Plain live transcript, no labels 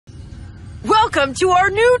Welcome to our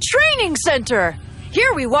new training center!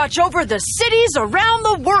 Here we watch over the cities around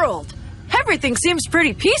the world. Everything seems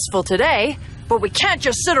pretty peaceful today, but we can't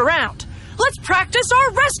just sit around. Let's practice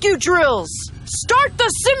our rescue drills! Start the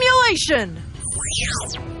simulation!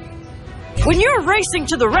 When you're racing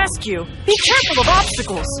to the rescue, be careful of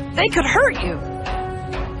obstacles. They could hurt you.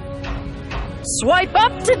 Swipe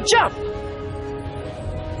up to jump.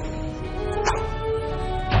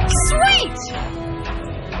 Sweet!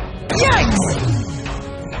 Yikes!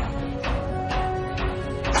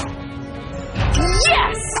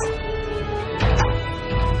 Yes!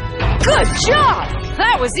 Good job!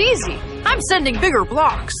 That was easy. I'm sending bigger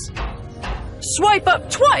blocks. Swipe up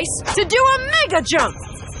twice to do a mega jump.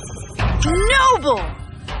 Noble!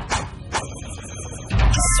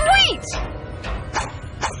 Sweet!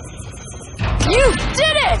 You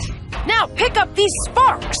did it! Now pick up these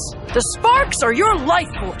sparks. The sparks are your life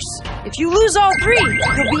force. If you lose all three,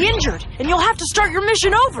 you'll be injured, and you'll have to start your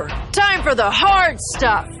mission over. Time for the hard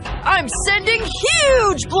stuff. I'm sending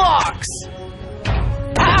huge blocks!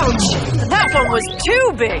 Ouch! That one was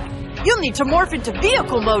too big. You'll need to morph into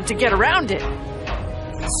vehicle mode to get around it.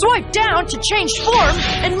 Swipe down to change form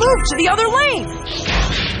and move to the other lane.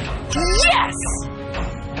 Yes!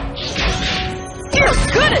 You're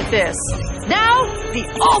good at this. Now, the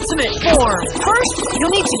ultimate form. First, you'll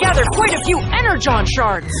need to gather quite a few Energon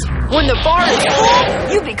shards. When the bar is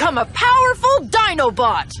full, you become a powerful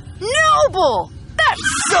Dinobot. Noble! That's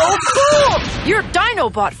so cool! Your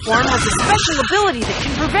Dinobot form has a special ability that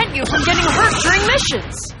can prevent you from getting hurt during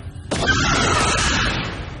missions.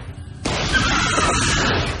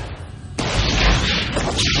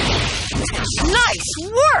 Nice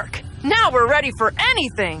work! Now we're ready for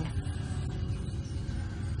anything.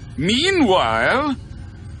 Meanwhile...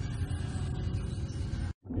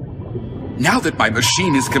 Now that my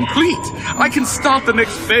machine is complete, I can start the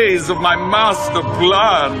next phase of my master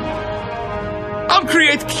plan. I'll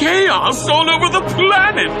create chaos all over the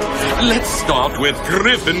planet. Let's start with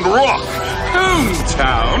Griffin Rock,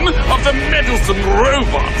 hometown of the meddlesome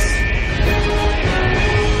robots.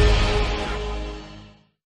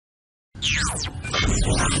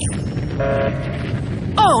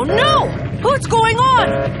 Oh no! What's going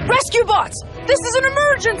on? Rescue bots! This is an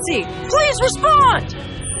emergency! Please respond!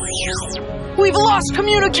 We've lost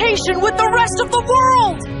communication with the rest of the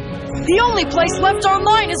world! The only place left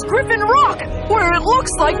online is Griffin Rock, where it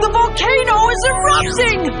looks like the volcano is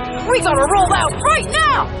erupting! We gotta roll out right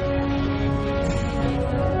now!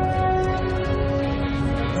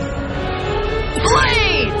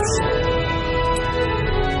 Blades!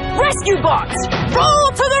 Rescue bots!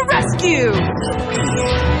 Roll to the rescue!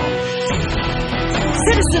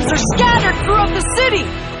 Citizens are scattered throughout the city!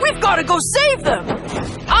 We've got to go save them!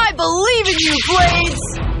 I believe in you, Blades!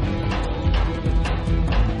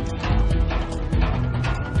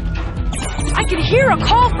 I can hear a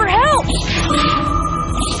call for help!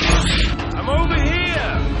 I'm over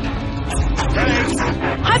here!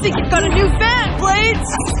 I think you've got a new fan, Blades!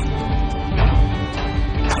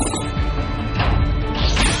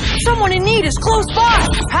 Someone in need is close by!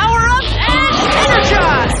 Power up and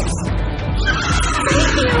energize!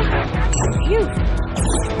 Phew.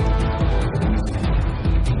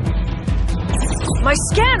 My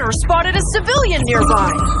scanner spotted a civilian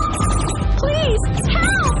nearby. Please,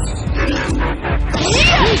 help!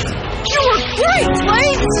 Yes! You were great,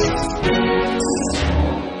 Blades!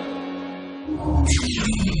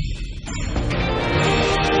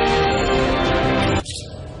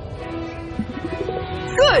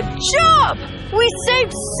 Good job! We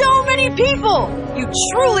saved so many people! You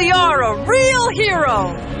truly are a real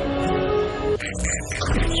hero!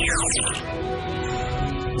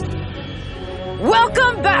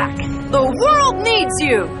 Welcome back! The world needs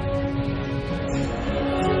you!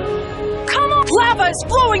 Come on! Lava is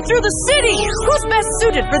flowing through the city! Who's best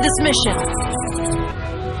suited for this mission?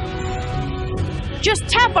 Just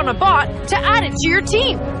tap on a bot to add it to your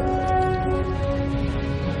team.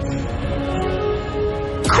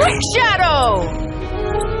 Quick Shadow!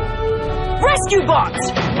 Rescue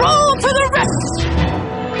bots! Roll to the rescue!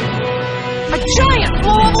 A giant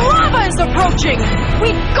flow of lava is approaching!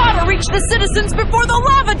 We've gotta reach the citizens before the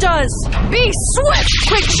lava does! Be swift,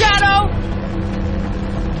 Quick Shadow!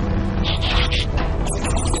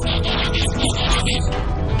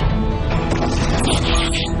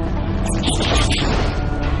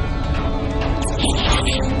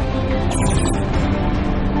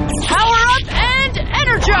 Power up and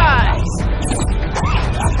energize!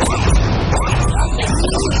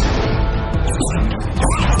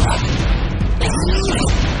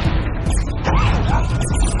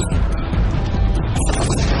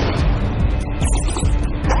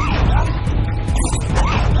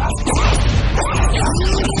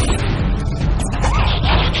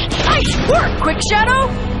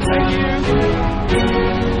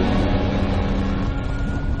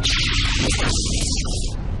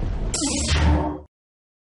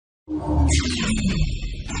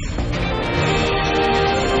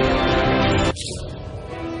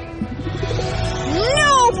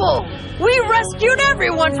 Noble! We rescued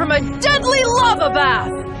everyone from a deadly lava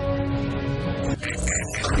bath!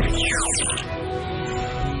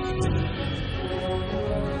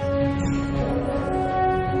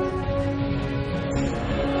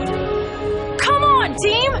 Come on,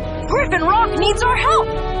 team! Griffin Rock needs our help!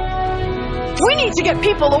 We need to get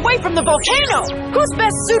people away from the volcano! Who's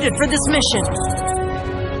best suited for this mission?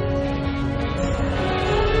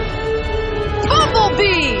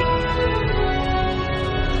 Bumblebee!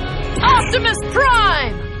 Optimus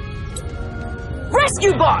Prime!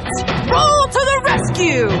 Rescue bots! Roll to the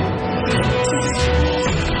rescue!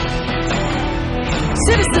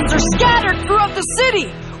 Citizens are scattered throughout the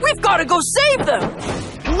city! We've got to go save them!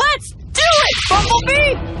 Let's do it,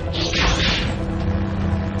 Bumblebee!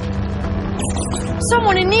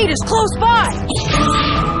 Someone in need is close by!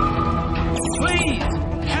 Please,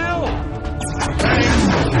 help!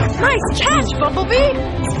 Nice catch, Bumblebee!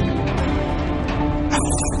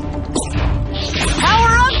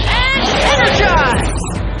 Power up and energize!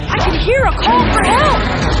 I can hear a call for help!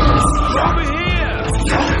 Over here!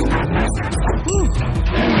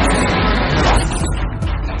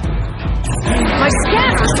 My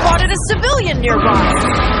scanner spotted a civilian nearby!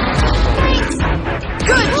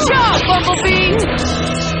 Good job, Bumblebee!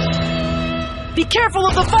 Be careful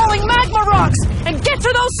of the falling magma rocks and get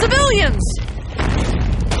to those civilians!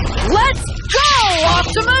 Let's go,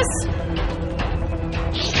 Optimus!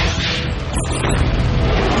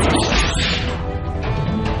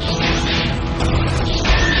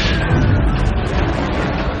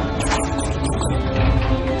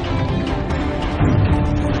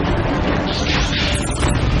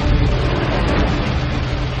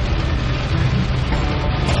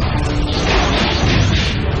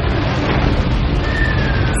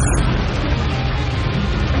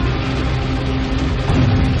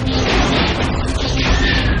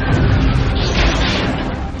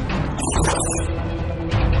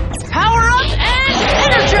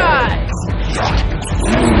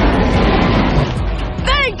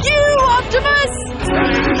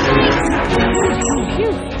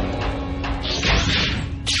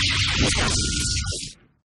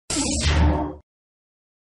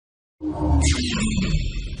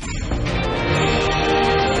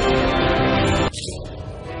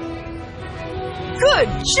 Good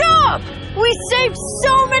job! We saved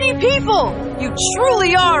so many people! You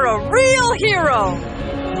truly are a real hero!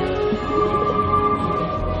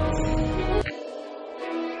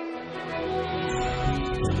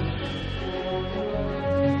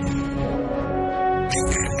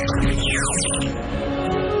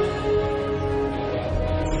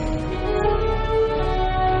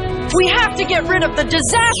 We have to get rid of the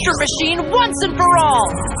disaster machine once and for all!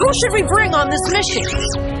 Who should we bring on this mission?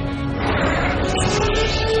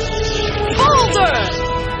 Boulder!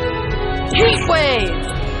 Heatwave!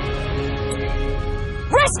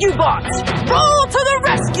 Rescue bots! Roll to the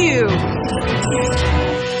rescue!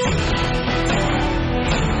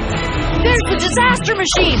 There's the disaster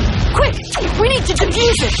machine! Quick! We need to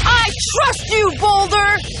defuse it! I trust you,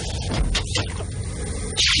 Boulder!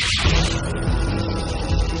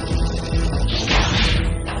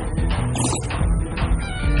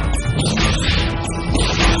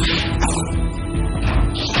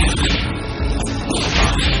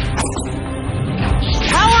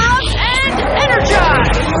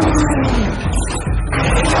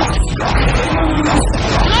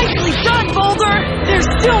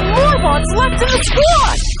 Left in the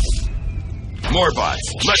squad! More bots.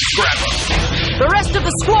 Let's scrap them. The rest of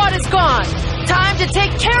the squad is gone. Time to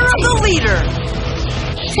take care of the leader.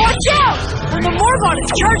 Watch out! When the Morbot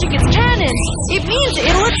is charging its cannons, it means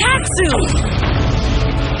it'll attack soon.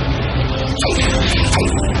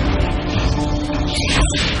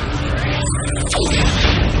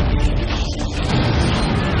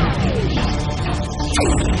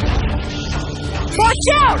 Watch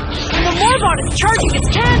out! When the Morbot is charging its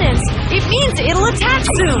cannons, it means it'll attack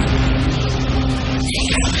soon.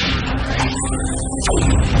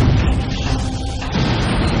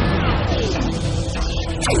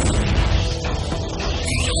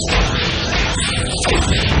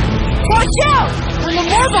 Watch out! When the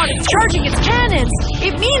Morbot is charging its cannons,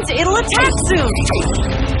 it means it'll attack soon.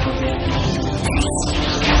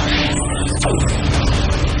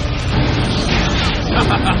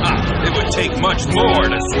 It would take much more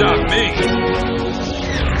to stop me.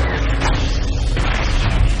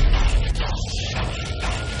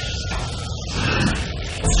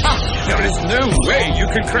 There is no way you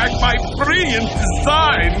can crack my brilliant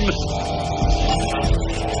design!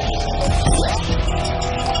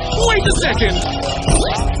 Wait Wait a second!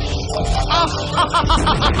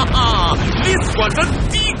 This was a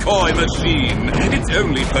decoy machine! Its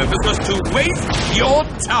only purpose was to waste your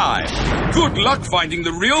time! Good luck finding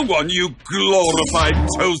the real one, you glorified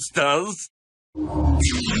toasters!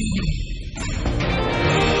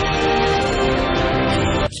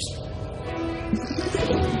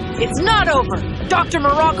 It's not over! Dr.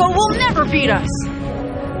 Morocco will never beat us!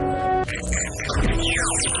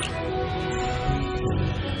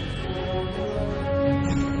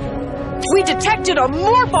 We detected a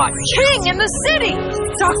Morbot king in the city!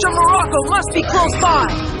 Dr. Morocco must be close by!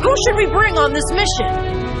 Who should we bring on this mission?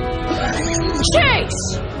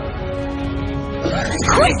 Chase!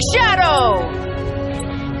 Quick Shadow!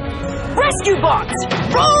 Rescue bots!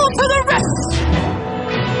 Roll to the rescue!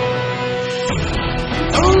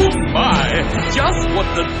 Oh my! Just what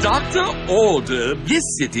the doctor ordered! This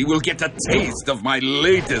city will get a taste of my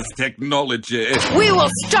latest technology! We will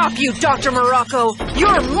stop you, Dr. Morocco!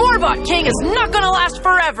 Your Morbot King is not gonna last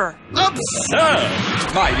forever! Absurd!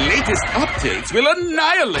 My latest updates will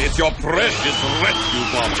annihilate your precious rescue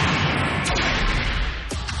bot!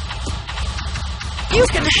 You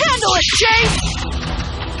can handle it, Chase!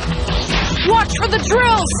 Watch for the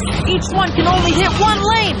drills! Each one can only hit one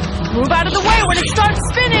lane! Move out of the way when it starts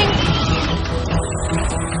spinning!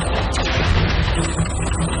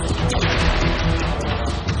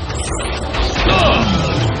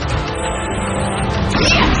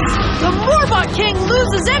 Yes! The Morbot King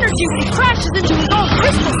loses energy when he crashes into his own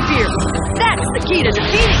crystal sphere! That's the key to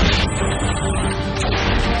defeating him!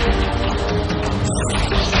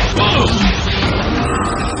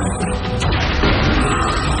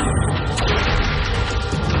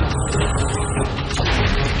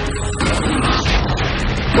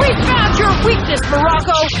 We found your weakness,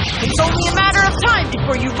 Morocco! It's only a matter of time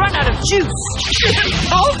before you run out of juice!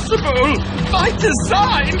 Impossible! My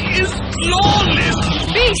design is flawless!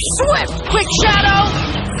 Be swift, Quick Shadow!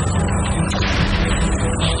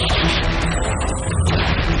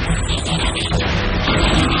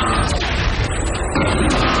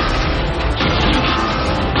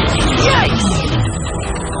 Yikes!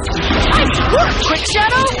 Nice work, Quick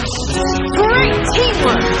Shadow! Great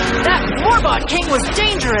teamwork! That Morbot King was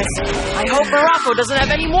dangerous. I hope Morocco doesn't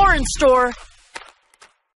have any more in store.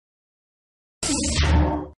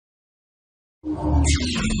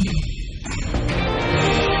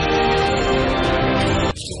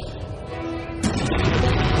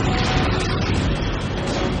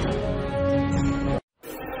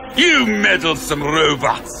 You meddlesome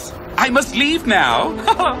robots! I must leave now.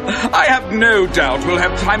 I have no doubt we'll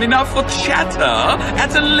have time enough for chatter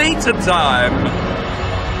at a later time.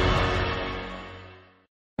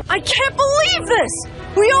 I can't believe this!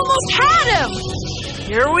 We almost had him!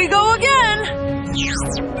 Here we go again!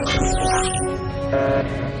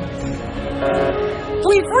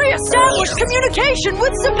 We've re-established communication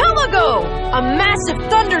with Sapelago! A massive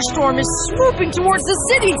thunderstorm is swooping towards the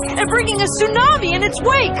city and bringing a tsunami in its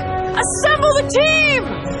wake! Assemble the team!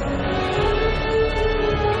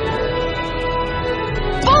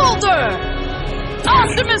 Boulder!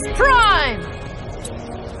 Optimus Prime!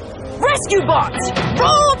 Rescue bots!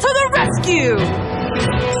 Roll to the rescue!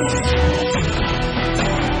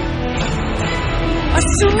 A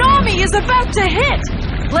tsunami is about to hit!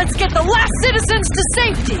 Let's get the last citizens to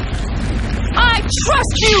safety! I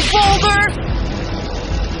trust you, Boulder!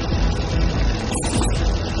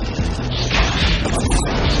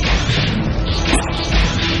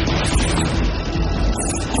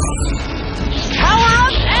 Power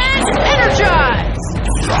up and energize!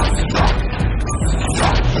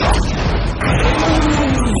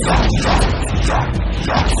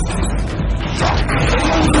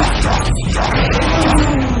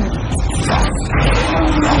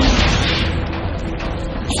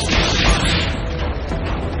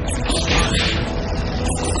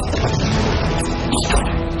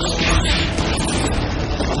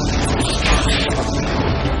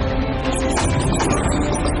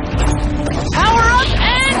 Power up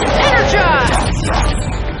and energize!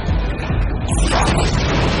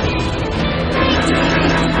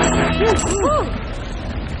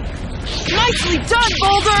 Nicely done,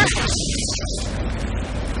 Boulder!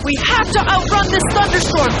 We have to outrun this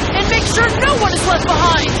thunderstorm and make sure no one is left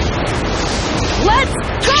behind! Let's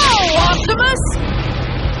go, Optimus!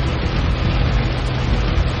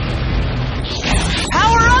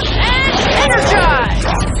 Power up and energize!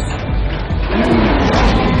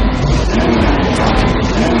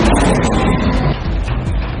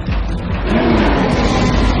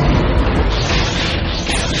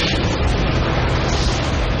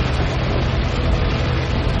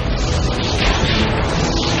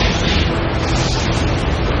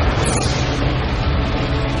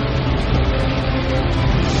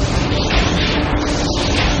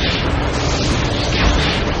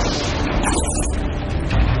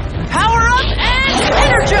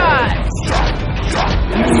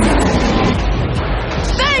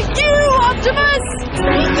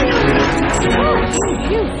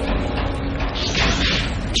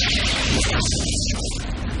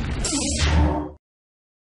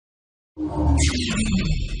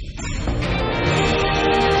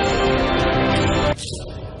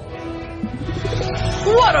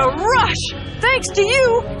 What a rush! Thanks to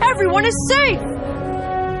you, everyone is safe!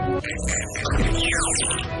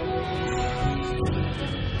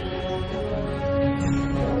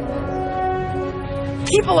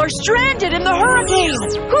 People are stranded in the hurricane!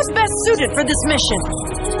 Who's best suited for this mission?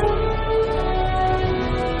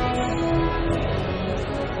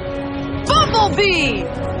 Bumblebee!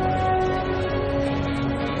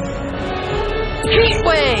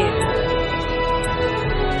 Heatwave!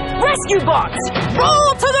 Rescue bots!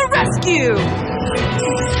 Roll to the rescue!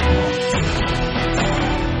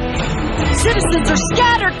 Citizens are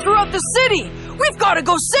scattered throughout the city! We've got to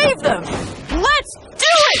go save them! Let's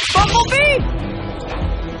do it, Bumblebee!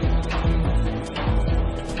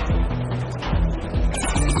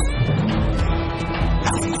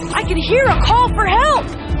 I can hear a call for help!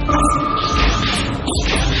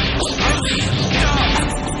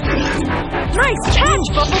 Nice catch,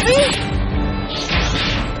 Bumblebee!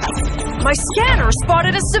 My scanner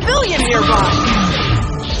spotted a civilian nearby!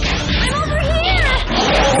 I'm over here!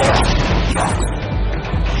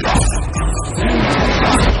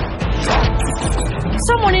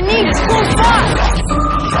 Someone in need is close by!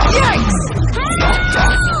 Yikes!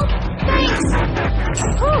 Thanks!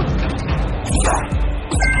 Whew.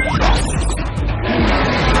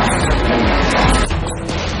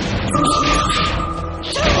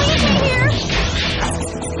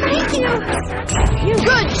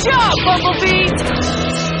 Good job, Bumblebee!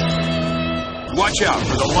 Watch out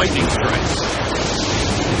for the lightning strikes.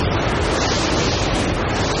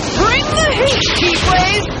 Bring the heat,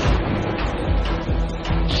 Heatwave!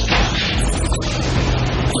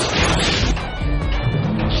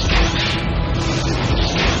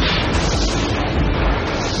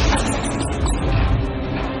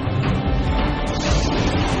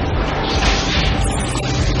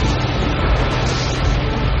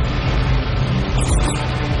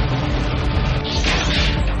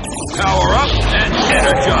 Power up and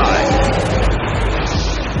energize!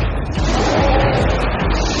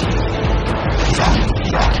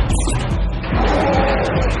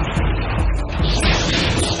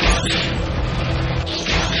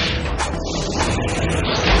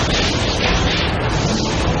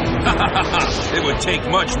 It would take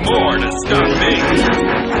much more to stop me.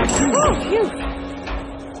 Oh, phew.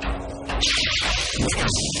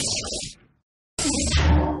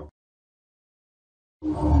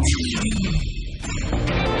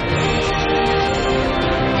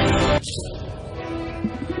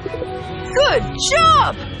 Good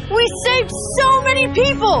job! We saved so many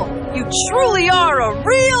people! You truly are a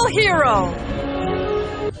real hero!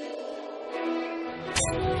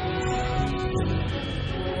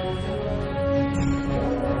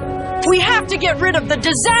 We have to get rid of the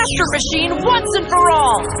disaster machine once and for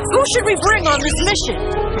all! Who should we bring on this mission?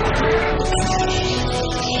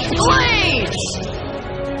 Blades!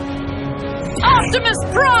 Optimus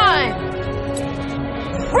Prime!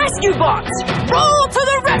 Rescue bots! Roll to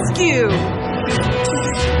the rescue!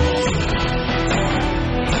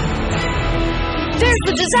 There's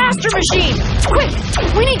the disaster machine! Quick!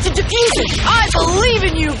 We need to defuse it! I believe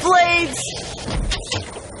in you, Blades!